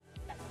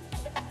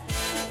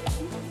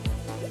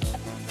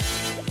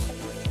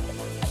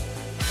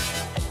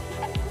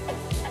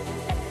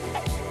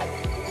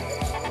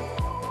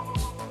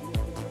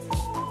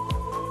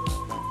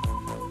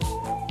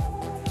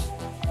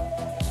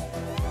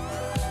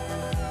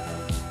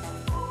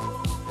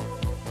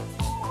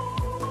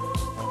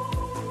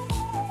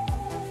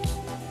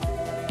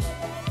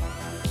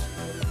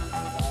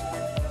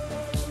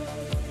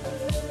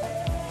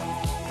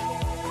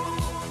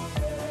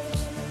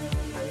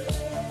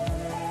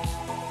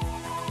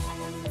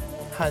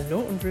Hallo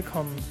und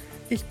willkommen.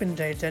 Ich bin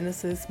Jay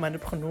Genesis, meine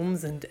Pronomen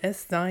sind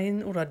es,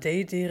 sein oder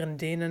they, deren,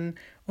 denen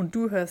und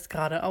du hörst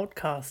gerade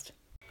Outcast.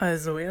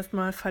 Also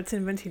erstmal, falls ihr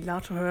den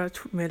Ventilator hört,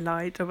 tut mir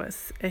leid, aber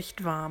es ist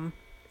echt warm.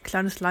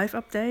 Kleines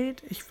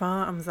Live-Update, ich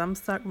war am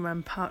Samstag mit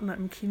meinem Partner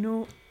im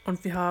Kino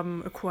und wir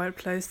haben A Quiet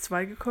Place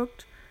 2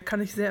 geguckt. Kann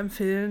ich sehr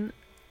empfehlen,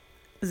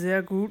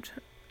 sehr gut,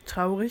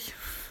 traurig,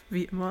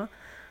 wie immer,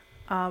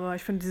 aber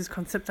ich finde dieses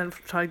Konzept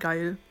einfach total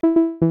geil.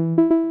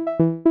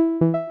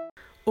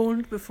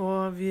 Und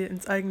bevor wir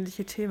ins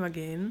eigentliche Thema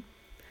gehen,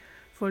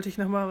 wollte ich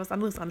nochmal was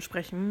anderes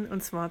ansprechen.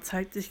 Und zwar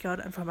zeigt sich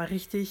gerade einfach mal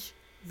richtig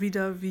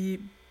wieder, wie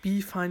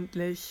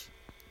bifeindlich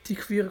die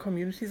queere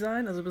Community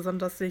sein. Also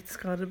besonders sehe ich das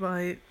gerade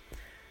bei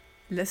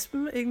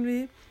Lesben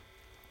irgendwie.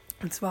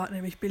 Und zwar hat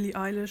nämlich Billie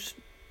Eilish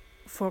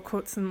vor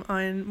kurzem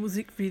ein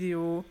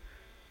Musikvideo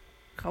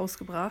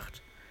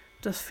rausgebracht,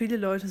 das viele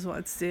Leute so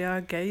als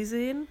sehr gay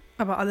sehen.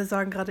 Aber alle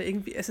sagen gerade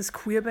irgendwie, es ist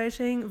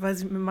Queerbaiting, weil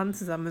sie mit einem Mann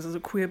zusammen ist. Also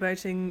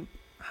Queerbaiting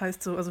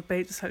heißt so, also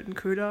Bait ist halt ein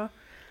Köder,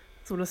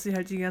 so dass sie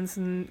halt die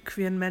ganzen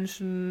queeren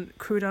Menschen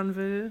ködern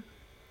will,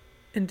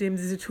 indem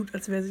sie tut,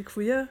 als wäre sie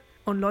queer.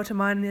 Und Leute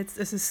meinen jetzt,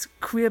 es ist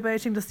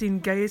Queerbaiting, dass sie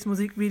ein gayes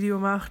Musikvideo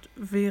macht,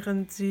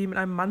 während sie mit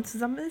einem Mann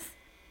zusammen ist.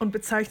 Und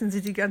bezeichnen sie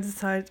die ganze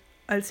Zeit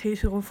als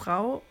hetero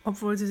Frau,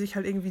 obwohl sie sich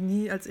halt irgendwie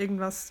nie als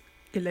irgendwas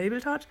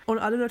gelabelt hat. Und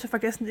alle Leute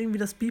vergessen irgendwie,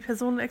 dass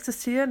Bi-Personen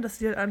existieren, dass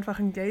sie halt einfach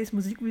ein gayes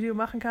Musikvideo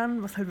machen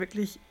kann, was halt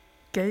wirklich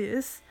gay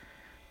ist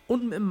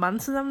und mit einem Mann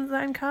zusammen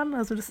sein kann.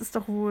 Also das ist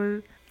doch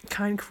wohl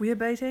kein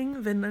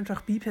Queerbaiting, wenn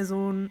einfach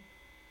Bi-Personen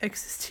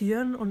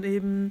existieren und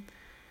eben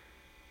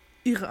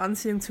ihre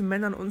Anziehung zu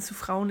Männern und zu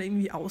Frauen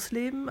irgendwie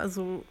ausleben.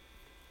 Also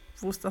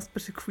wo ist das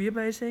bitte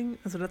Queerbaiting?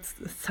 Also das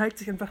zeigt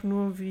sich einfach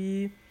nur,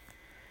 wie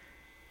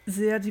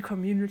sehr die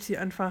Community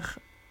einfach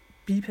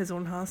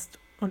Bi-Personen hasst.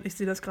 Und ich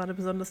sehe das gerade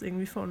besonders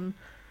irgendwie von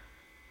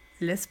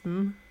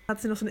Lesben.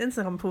 Hat sie noch so einen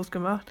Instagram-Post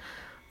gemacht,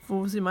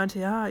 wo sie meinte,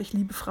 ja, ich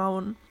liebe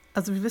Frauen.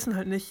 Also wir wissen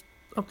halt nicht,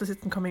 ob das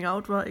jetzt ein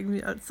Coming-out war,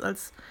 irgendwie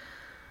als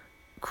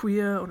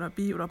queer oder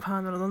bi oder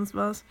pan oder sonst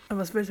was.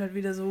 Aber es wird halt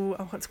wieder so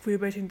auch als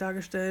Queerbaiting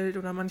dargestellt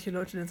oder manche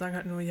Leute dann sagen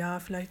halt nur, ja,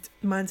 vielleicht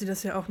meint sie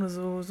das ja auch nur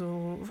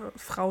so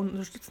Frauen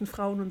unterstützen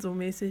Frauen und so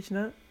mäßig,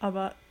 ne?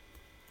 Aber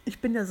ich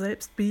bin ja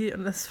selbst bi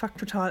und das fuckt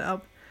total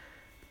ab,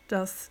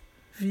 dass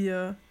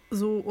wir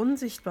so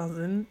unsichtbar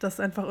sind, dass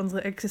einfach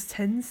unsere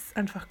Existenz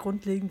einfach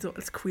grundlegend so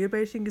als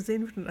Queerbaiting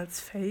gesehen wird und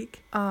als Fake.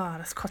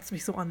 Das kotzt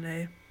mich so an,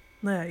 ey.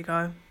 Naja,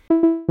 egal.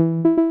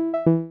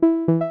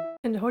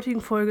 In der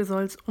heutigen Folge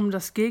soll es um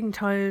das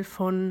Gegenteil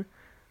von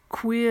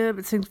queer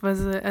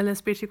bzw.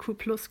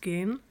 LSBTQ+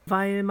 gehen,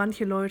 weil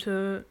manche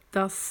Leute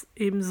das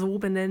eben so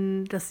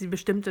benennen, dass sie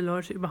bestimmte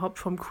Leute überhaupt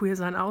vom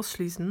Queersein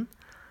ausschließen.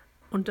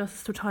 Und das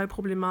ist total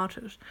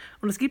problematisch.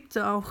 Und es gibt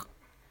da auch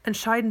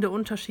entscheidende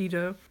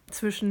Unterschiede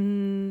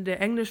zwischen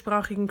der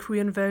englischsprachigen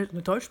queeren Welt und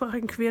der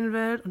deutschsprachigen queeren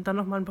Welt und dann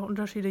nochmal ein paar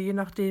Unterschiede, je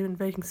nachdem, in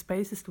welchen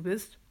Spaces du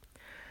bist.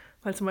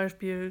 Weil zum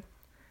Beispiel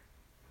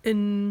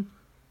in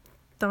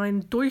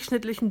deinen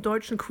durchschnittlichen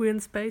deutschen queeren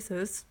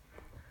Spaces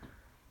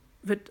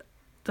wird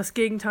das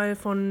Gegenteil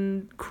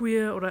von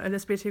queer oder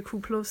LSBTQ+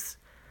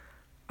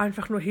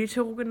 einfach nur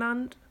hetero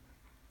genannt,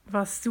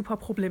 was super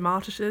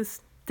problematisch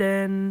ist,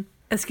 denn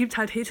es gibt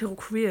halt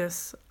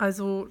hetero-queers,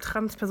 also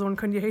Transpersonen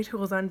können ja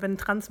hetero sein, wenn ein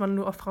Transmann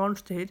nur auf Frauen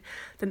steht,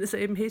 dann ist er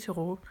eben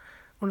hetero.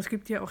 Und es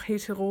gibt ja auch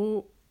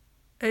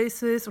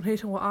hetero-Aces und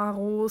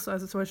hetero-Aros,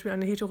 also zum Beispiel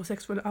eine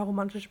heterosexuelle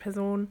aromantische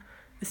Person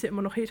ist ja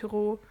immer noch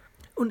hetero.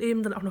 Und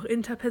eben dann auch noch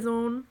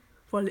Interpersonen,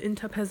 weil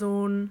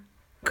Interpersonen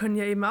können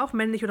ja eben auch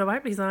männlich oder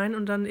weiblich sein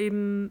und dann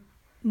eben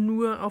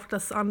nur auf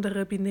das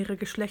andere binäre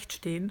Geschlecht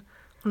stehen.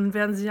 Und dann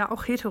werden sie ja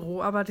auch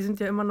hetero, aber die sind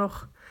ja immer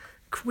noch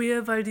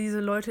queer, weil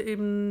diese Leute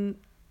eben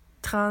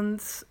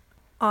trans,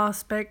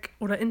 spec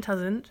oder inter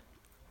sind.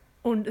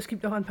 Und es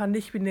gibt auch ein paar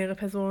nicht-binäre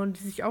Personen,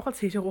 die sich auch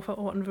als hetero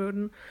verorten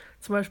würden.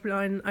 Zum Beispiel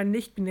ein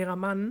nicht-binärer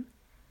Mann,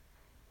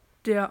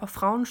 der auf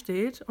Frauen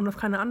steht und auf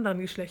keine anderen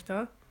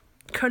Geschlechter,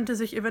 könnte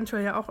sich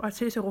eventuell ja auch als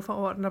hetero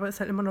verorten, aber ist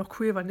halt immer noch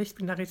queer, weil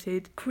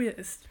Nicht-Binarität queer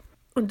ist.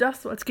 Und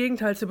das so als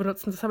Gegenteil zu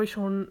benutzen, das habe ich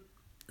schon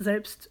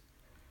selbst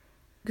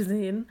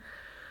gesehen,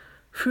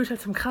 führt halt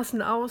zum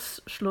krassen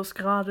Ausschluss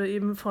gerade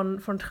eben von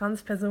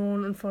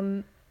Transpersonen und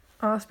von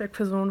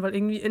Aspect-Personen, weil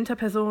irgendwie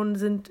Interpersonen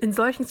sind in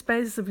solchen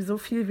Spaces sowieso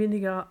viel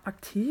weniger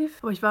aktiv.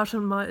 Aber ich war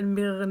schon mal in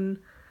mehreren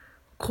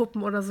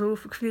Gruppen oder so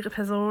für queere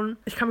Personen.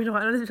 Ich kann mich noch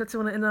an eine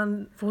Situation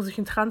erinnern, wo sich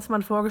ein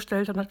Transmann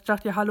vorgestellt hat und hat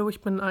gesagt, ja hallo,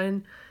 ich bin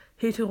ein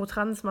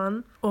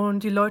hetero-Transmann.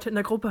 Und die Leute in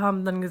der Gruppe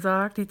haben dann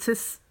gesagt, die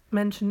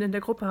Cis-Menschen in der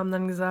Gruppe haben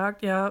dann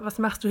gesagt, ja, was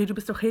machst du hier, du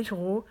bist doch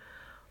hetero.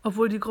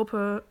 Obwohl die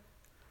Gruppe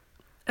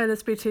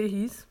LSBT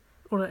hieß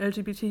oder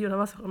LGBT oder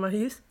was auch immer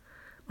hieß.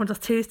 Und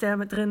das T ist ja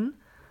mit drin.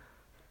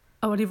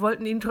 Aber die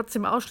wollten ihn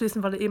trotzdem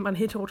ausschließen, weil er eben ein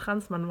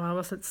hetero-Transmann war,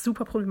 was jetzt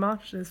super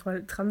problematisch ist,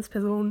 weil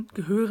Transpersonen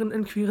gehören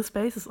in queere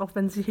Spaces, auch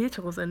wenn sie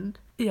hetero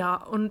sind. Ja,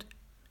 und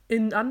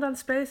in anderen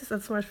Spaces,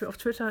 also zum Beispiel auf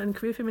Twitter, in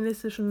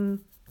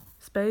queer-feministischen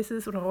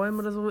Spaces oder Räumen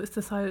oder so, ist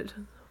das halt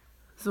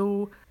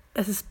so,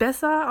 es ist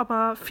besser,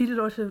 aber viele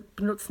Leute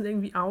benutzen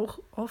irgendwie auch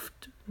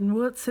oft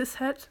nur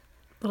Cis-Het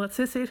oder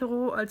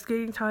cis-hetero als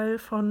Gegenteil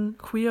von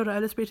queer oder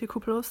LSBTQ+,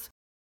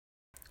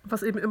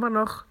 was eben immer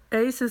noch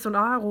Aces und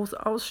Aros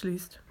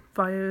ausschließt,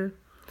 weil,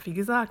 wie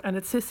gesagt,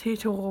 eine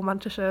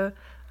cis-hetero-romantische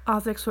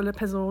asexuelle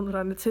Person oder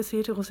eine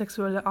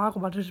cis-heterosexuelle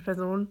aromantische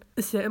Person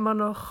ist ja immer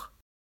noch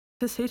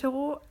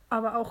cis-hetero,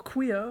 aber auch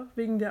queer,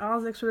 wegen der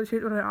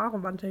Asexualität oder der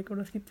Aromantik. Und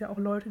es gibt ja auch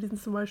Leute, die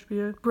sind zum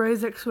Beispiel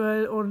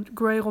graysexuell und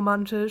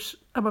grey-romantisch,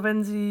 aber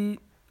wenn sie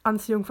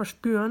Anziehung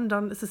verspüren,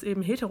 dann ist es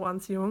eben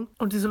Hetero-Anziehung.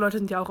 Und diese Leute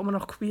sind ja auch immer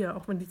noch queer,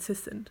 auch wenn die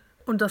cis sind.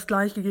 Und das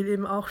Gleiche gilt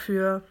eben auch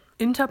für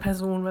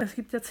Interpersonen. Es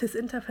gibt ja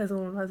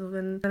cis-Interpersonen, also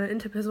wenn eine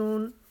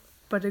Interperson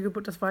bei der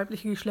Geburt das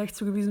weibliche Geschlecht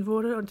zugewiesen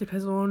wurde und die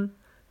Person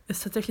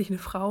ist tatsächlich eine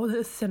Frau, dann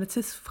ist es ja eine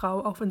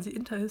cis-Frau, auch wenn sie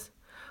inter ist.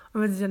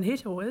 Und wenn sie dann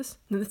hetero ist,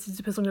 dann ist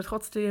diese Person ja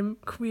trotzdem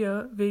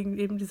queer wegen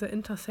eben dieser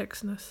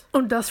Intersexness.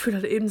 Und das führt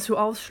halt eben zu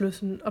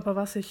Ausschlüssen. Aber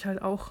was ich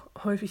halt auch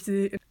häufig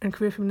sehe in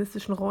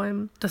queer-feministischen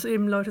Räumen, dass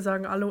eben Leute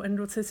sagen, allo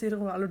endo cis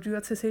hetero, allo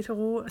dia cis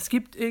hetero. Es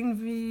gibt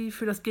irgendwie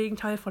für das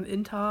Gegenteil von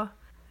inter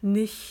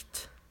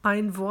nicht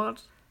ein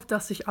Wort, auf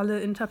das sich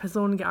alle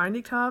Interpersonen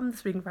geeinigt haben.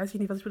 Deswegen weiß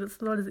ich nicht, was ich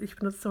benutzen soll. Also ich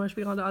benutze zum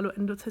Beispiel gerade allo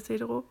endo cis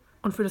hetero.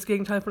 Und für das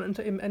Gegenteil von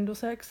inter eben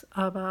Endosex.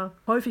 Aber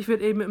häufig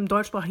wird eben im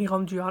deutschsprachigen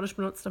Raum dyadisch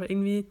benutzt. Aber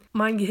irgendwie,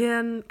 mein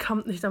Gehirn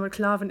kommt nicht damit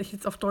klar, wenn ich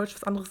jetzt auf Deutsch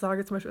was anderes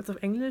sage, zum Beispiel als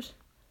auf Englisch.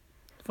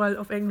 Weil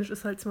auf Englisch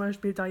ist halt zum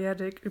Beispiel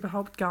Dyadic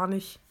überhaupt gar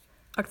nicht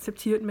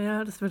akzeptiert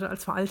mehr. Das wird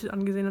als veraltet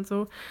angesehen und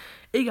so.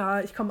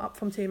 Egal, ich komme ab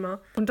vom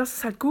Thema. Und das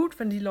ist halt gut,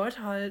 wenn die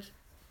Leute halt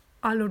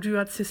allo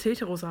dia cis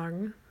hetero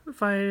sagen.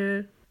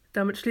 Weil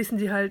damit schließen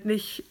die halt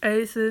nicht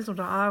Aces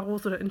oder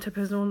Aros oder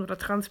Interpersonen oder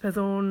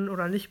Transpersonen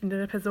oder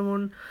nicht-binäre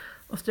Personen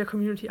aus der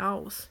Community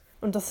aus.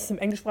 Und das ist im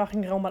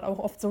englischsprachigen Raum halt auch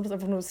oft so, dass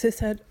einfach nur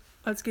Cishet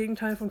als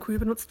Gegenteil von queer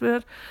benutzt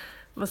wird,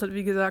 was halt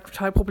wie gesagt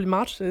total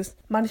problematisch ist.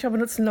 Manchmal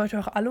benutzen Leute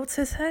auch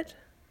Allo-Cishet,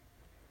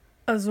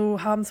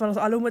 also haben zwar das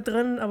Allo mit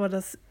drin, aber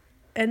das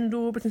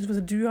Endo bzw.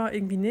 Dia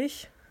irgendwie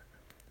nicht,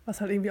 was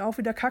halt irgendwie auch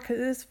wieder kacke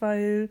ist,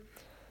 weil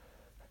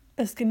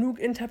es genug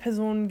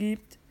Interpersonen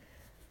gibt,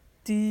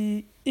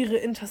 die ihre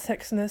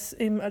Intersexness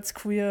eben als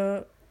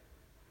queer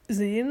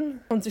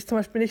sehen und sich zum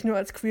Beispiel nicht nur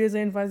als queer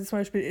sehen, weil sie zum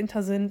Beispiel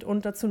inter sind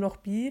und dazu noch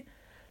bi,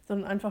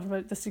 sondern einfach,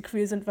 dass sie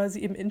queer sind, weil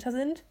sie eben inter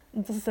sind.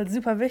 Und das ist halt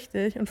super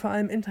wichtig und vor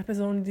allem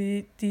Interpersonen,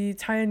 die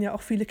teilen ja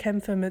auch viele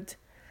Kämpfe mit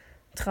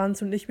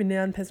trans- und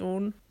nicht-binären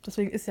Personen.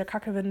 Deswegen ist ja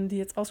kacke, wenn die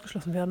jetzt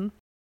ausgeschlossen werden.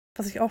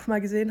 Was ich auch schon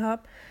mal gesehen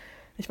habe,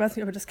 ich weiß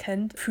nicht, ob ihr das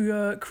kennt,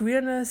 für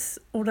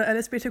Queerness oder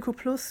LSBTQ+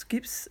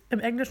 gibt es im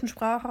englischen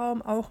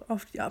Sprachraum auch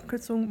auf die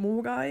Abkürzung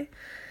MOGAI.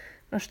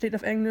 Das steht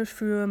auf Englisch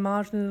für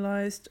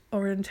Marginalized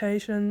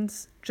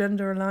Orientations,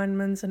 Gender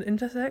Alignments and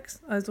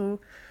Intersex,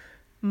 also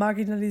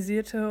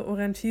marginalisierte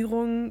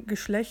Orientierung,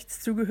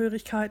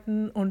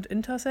 Geschlechtszugehörigkeiten und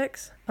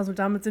Intersex. Also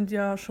damit sind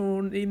ja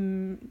schon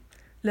eben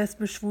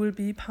lesbisch, schwul,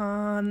 bi,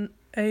 pan,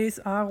 ace,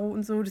 aro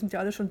und so, die sind ja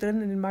alle schon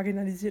drin in den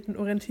marginalisierten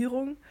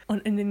Orientierungen.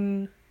 Und in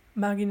den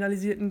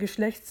marginalisierten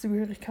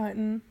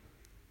Geschlechtszugehörigkeiten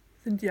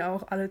sind ja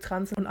auch alle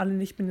trans- und alle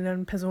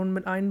nicht-binären Personen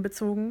mit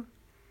einbezogen.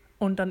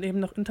 Und dann eben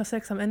noch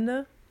Intersex am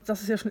Ende.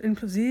 Das ist ja schon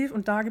inklusiv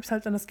und da gibt es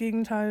halt dann das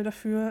Gegenteil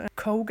dafür,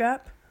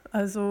 COGAP,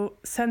 also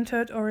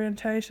Centered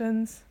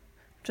Orientations,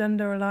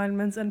 Gender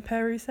Alignments and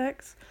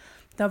Perisex.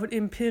 Da wird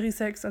eben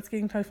Perisex als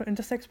Gegenteil von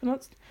Intersex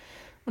benutzt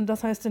und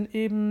das heißt dann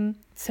eben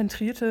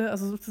zentrierte,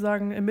 also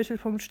sozusagen im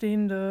Mittelpunkt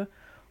stehende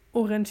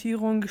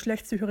Orientierung,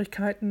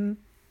 Geschlechtszugehörigkeiten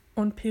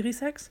und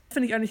Perisex.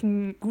 Finde ich eigentlich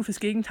ein gutes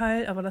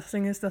Gegenteil, aber das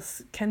Ding ist,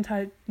 das kennt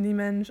halt nie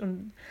Mensch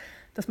und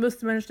das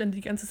müsste Mensch dann die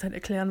ganze Zeit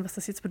erklären, was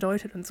das jetzt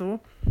bedeutet und so.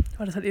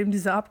 Weil das halt eben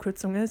diese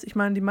Abkürzung ist. Ich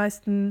meine, die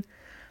meisten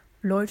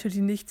Leute, die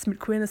nichts mit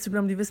Queerness zu tun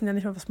haben, die wissen ja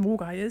nicht mal, was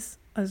MOGAI ist.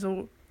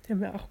 Also, die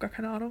haben ja auch gar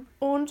keine Ahnung.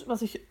 Und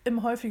was ich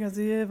immer häufiger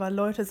sehe, weil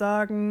Leute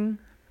sagen,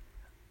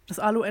 das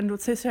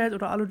Allo-Endo-Cishet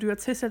oder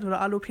Allo-Dia-Cishet oder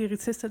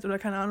Allo-Peri-Cishet oder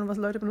keine Ahnung, was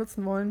Leute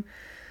benutzen wollen,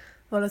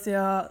 weil das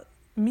ja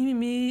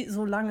Mimimi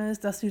so lange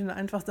ist, dass sie dann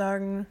einfach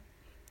sagen,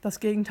 das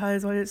Gegenteil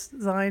soll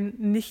jetzt sein,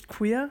 nicht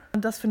queer.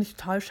 Und das finde ich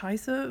total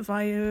scheiße,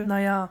 weil,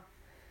 naja,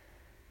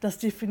 das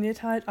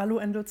definiert halt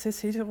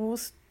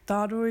Allo-Endo-Cis-Heteros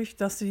dadurch,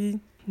 dass sie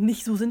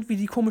nicht so sind wie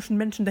die komischen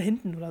Menschen da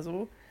hinten oder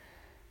so.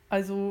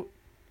 Also,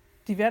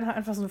 die werden halt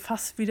einfach so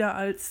fast wieder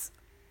als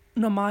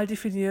normal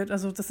definiert.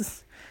 Also,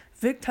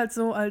 wirkt halt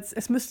so, als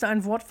es müsste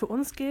ein Wort für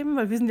uns geben,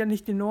 weil wir sind ja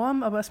nicht die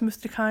Norm, aber es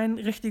müsste kein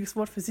richtiges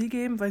Wort für sie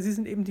geben, weil sie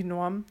sind eben die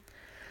Norm.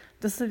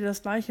 Das ist ja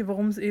das Gleiche,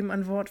 warum es eben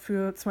ein Wort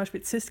für zum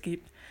Beispiel Cis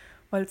gibt.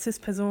 Weil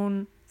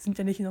Cis-Personen sind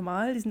ja nicht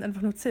normal, die sind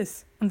einfach nur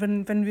cis. Und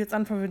wenn wir jetzt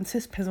anfangen würden,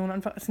 Cis-Personen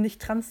einfach als nicht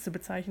trans zu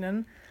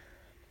bezeichnen,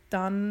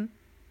 dann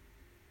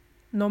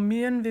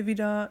normieren wir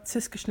wieder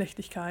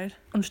Cis-Geschlechtlichkeit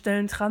und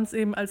stellen trans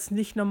eben als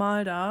nicht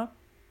normal dar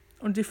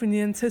und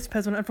definieren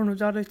Cis-Personen einfach nur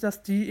dadurch,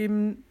 dass die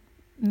eben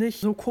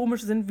nicht so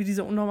komisch sind wie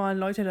diese unnormalen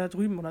Leute da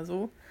drüben oder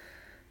so.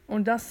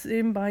 Und das ist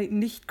eben bei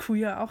nicht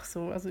queer auch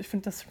so. Also ich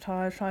finde das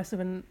total scheiße,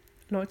 wenn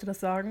Leute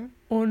das sagen.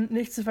 Und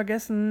nicht zu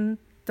vergessen,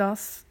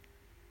 dass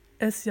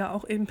es ja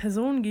auch eben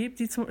Personen gibt,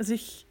 die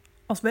sich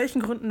aus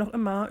welchen Gründen noch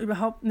immer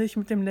überhaupt nicht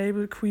mit dem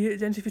Label queer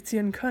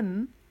identifizieren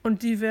können.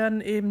 Und die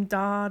werden eben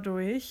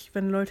dadurch,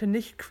 wenn Leute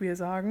nicht queer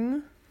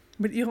sagen,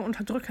 mit ihrer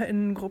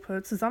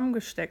UnterdrückerInnengruppe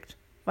zusammengesteckt.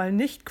 Weil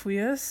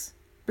Nicht-Queers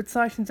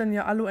bezeichnen dann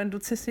ja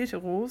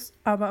Allo-Endo-Cis-Heteros,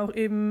 aber auch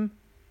eben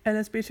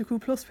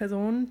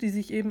LSBTQ-Plus-Personen, die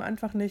sich eben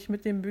einfach nicht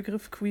mit dem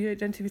Begriff queer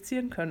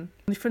identifizieren können.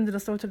 Und ich finde,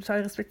 das sollte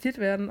total respektiert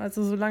werden.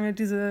 Also solange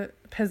diese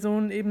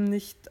Personen eben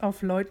nicht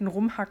auf Leuten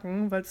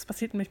rumhacken, weil das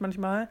passiert nämlich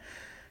manchmal,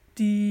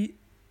 die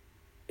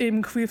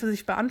eben queer für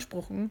sich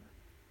beanspruchen,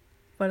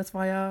 weil das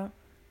war ja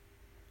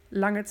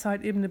lange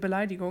Zeit eben eine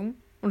Beleidigung.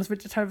 Und es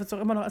wird ja teilweise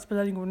auch immer noch als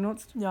Beleidigung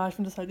benutzt. Ja, ich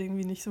finde das halt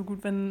irgendwie nicht so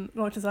gut, wenn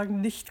Leute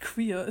sagen, nicht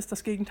queer ist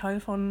das Gegenteil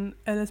von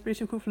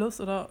LSBTQ+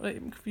 oder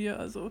eben queer.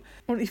 Also.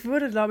 Und ich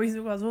würde, glaube ich,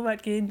 sogar so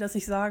weit gehen, dass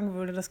ich sagen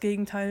würde, das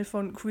Gegenteil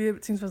von queer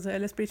bzw.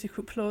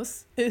 LSBTQ+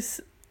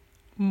 ist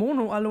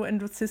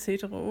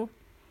mono-allo-endo-cis-hetero.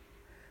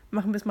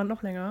 Machen wir es mal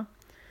noch länger.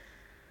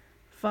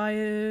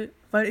 Weil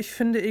ich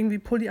finde, irgendwie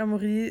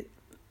Polyamorie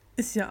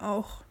ist ja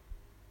auch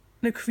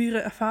eine queere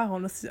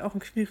Erfahrung. Das ist ja auch ein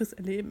queeres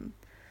Erleben.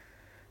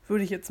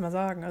 Würde ich jetzt mal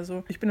sagen.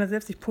 Also ich bin ja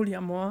selbst nicht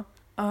polyamor,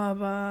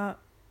 aber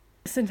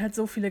es sind halt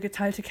so viele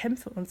geteilte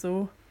Kämpfe und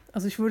so.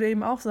 Also ich würde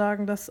eben auch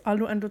sagen, dass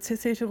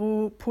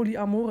allo-endo-cis-hetero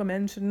polyamore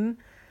Menschen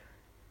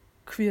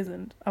queer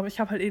sind. Aber ich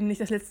habe halt eben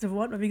nicht das letzte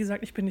Wort, weil wie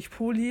gesagt, ich bin nicht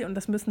poly und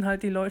das müssen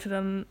halt die Leute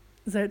dann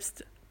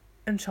selbst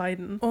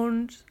entscheiden.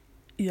 Und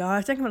ja,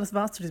 ich denke mal, das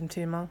war's zu diesem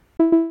Thema.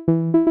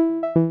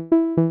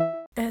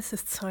 Es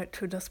ist Zeit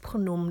für das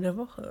Pronomen der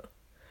Woche.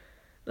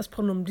 Das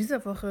Pronomen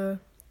dieser Woche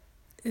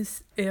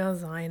ist er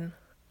sein.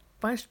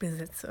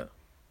 Beispielsätze.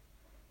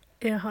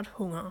 Er hat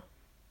Hunger.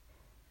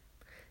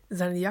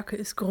 Seine Jacke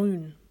ist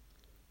grün.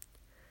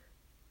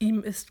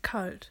 Ihm ist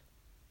kalt.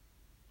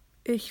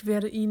 Ich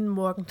werde ihn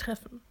morgen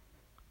treffen.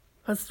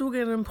 Falls du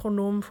gerne ein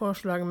Pronomen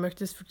vorschlagen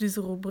möchtest für diese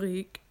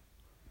Rubrik,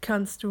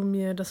 kannst du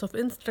mir das auf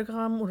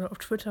Instagram oder auf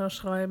Twitter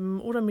schreiben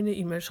oder mir eine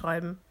E-Mail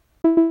schreiben.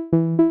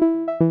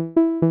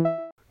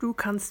 Du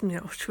kannst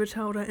mir auf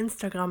Twitter oder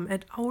Instagram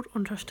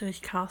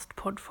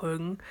 @out_castpod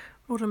folgen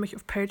oder mich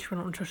auf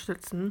Patreon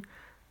unterstützen.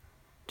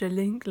 Der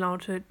Link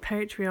lautet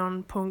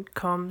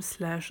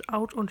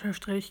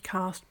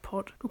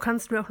patreon.com/out_castpod. Du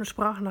kannst mir auch eine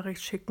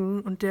Sprachnachricht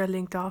schicken und der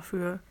Link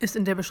dafür ist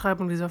in der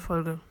Beschreibung dieser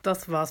Folge.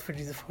 Das war's für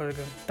diese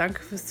Folge.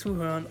 Danke fürs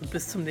Zuhören und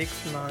bis zum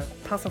nächsten Mal.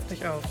 Pass auf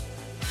dich auf.